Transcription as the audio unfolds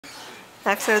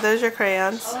Max, are those your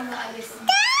crayons?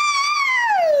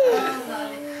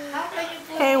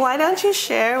 Hey, why don't you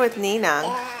share with Nina?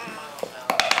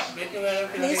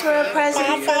 These were a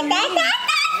present from me.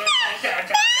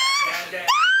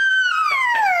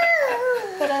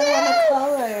 But I want to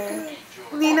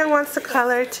color. Nina wants to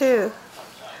color too.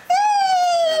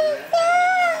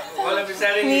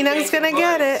 Nina's gonna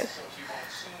get it.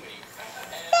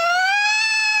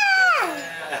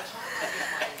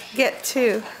 Get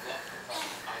two.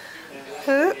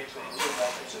 Who?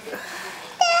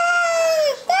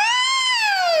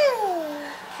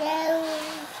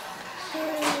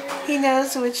 He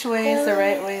knows which way is the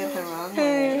right way and the wrong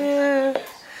way.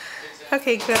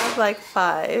 Okay, grab like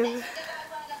 5.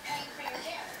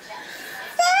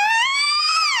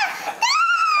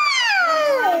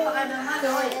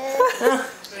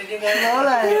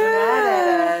 Lola is mad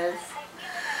at us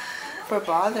for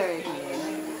bothering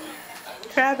you.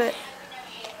 Grab it.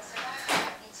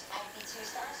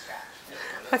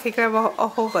 Okay, grab a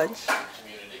whole bunch.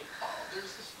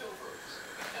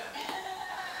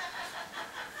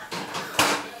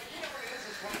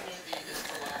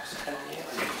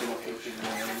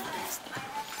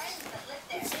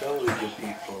 So with the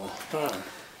people, huh?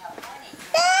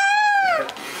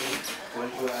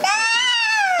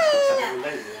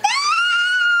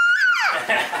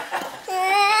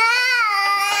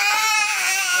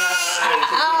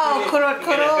 Oh, kurot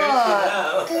kurot.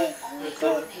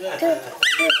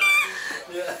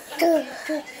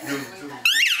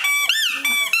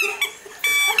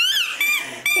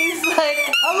 He's like,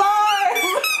 alarm!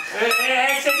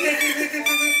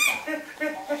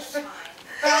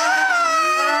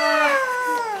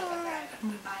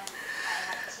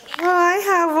 Oh, I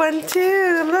have one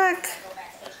too. Look.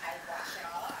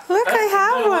 Look, I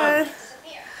have one.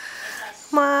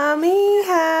 Mommy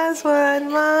has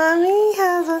one. Mommy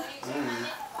has one.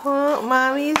 Oh,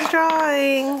 Mommy's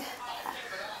drawing.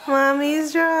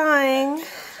 Mommy's drawing.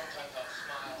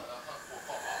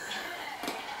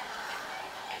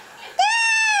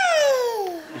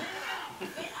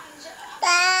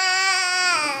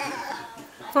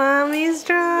 Mommy's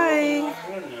drawing.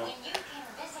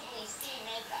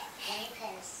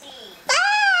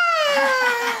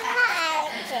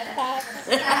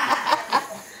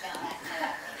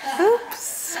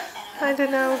 Oops. I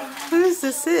don't know whose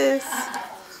this is.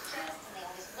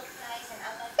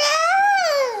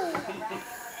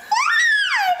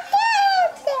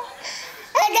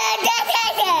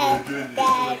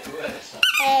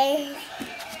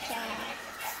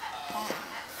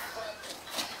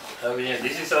 Oh yeah,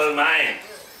 this is all mine.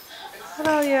 What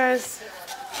all yours?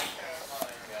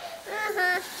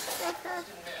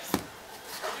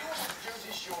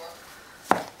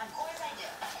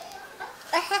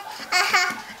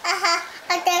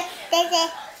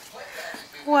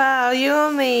 Wow,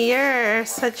 you're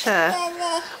such a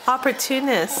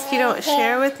opportunist. You don't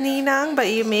share with Ninang, but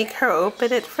you make her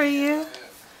open it for you.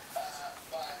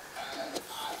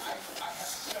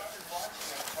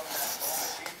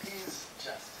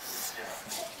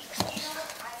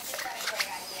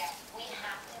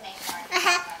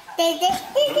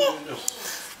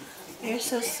 You're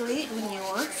so sweet when you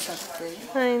want something.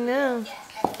 I know.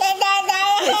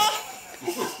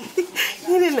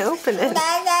 You didn't open it.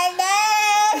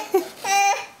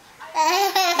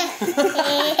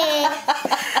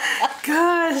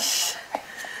 Gosh.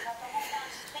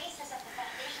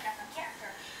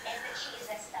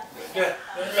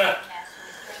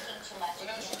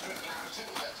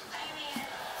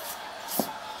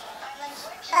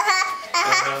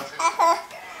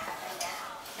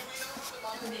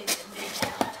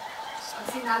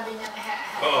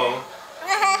 Oh.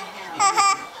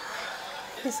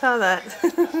 You saw that. Is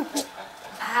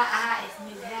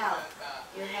need help.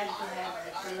 You have to have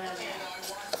the level.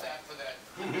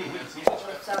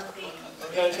 Something. You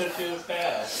guys are too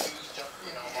fast.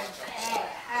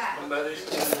 Somebody's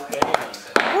too fast.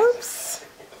 Oops.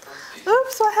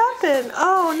 Oops, what happened?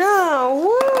 Oh no.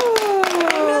 Whoa.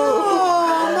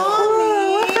 No, Mommy.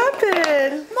 What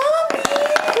happened? Mommy!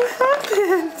 What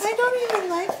happened? I don't even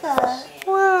like that.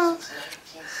 Whoa.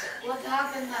 What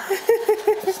happened now?